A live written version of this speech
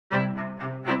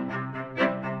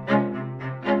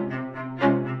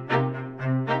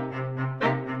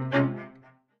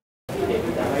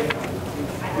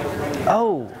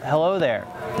Hello there.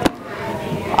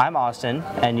 I'm Austin,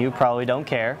 and you probably don't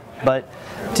care, but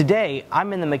today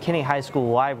I'm in the McKinney High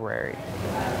School library,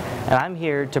 and I'm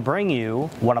here to bring you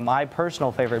one of my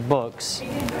personal favorite books,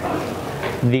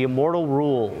 The Immortal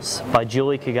Rules by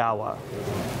Julie Kagawa.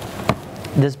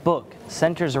 This book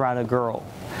centers around a girl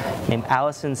named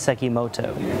Allison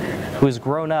Sekimoto, who has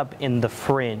grown up in the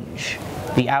fringe,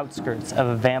 the outskirts of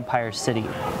a vampire city.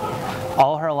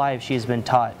 All her life she has been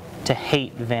taught to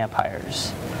hate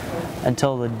vampires,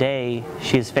 until the day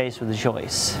she is faced with a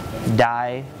choice: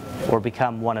 die or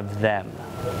become one of them.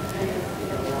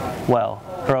 Well,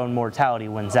 her own mortality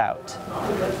wins out.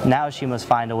 Now she must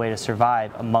find a way to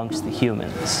survive amongst the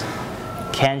humans.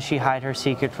 Can she hide her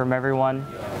secret from everyone?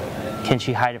 Can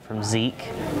she hide it from Zeke?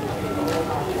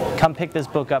 Come pick this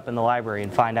book up in the library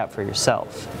and find out for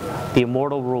yourself. The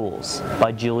Immortal Rules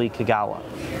by Julie Kagawa.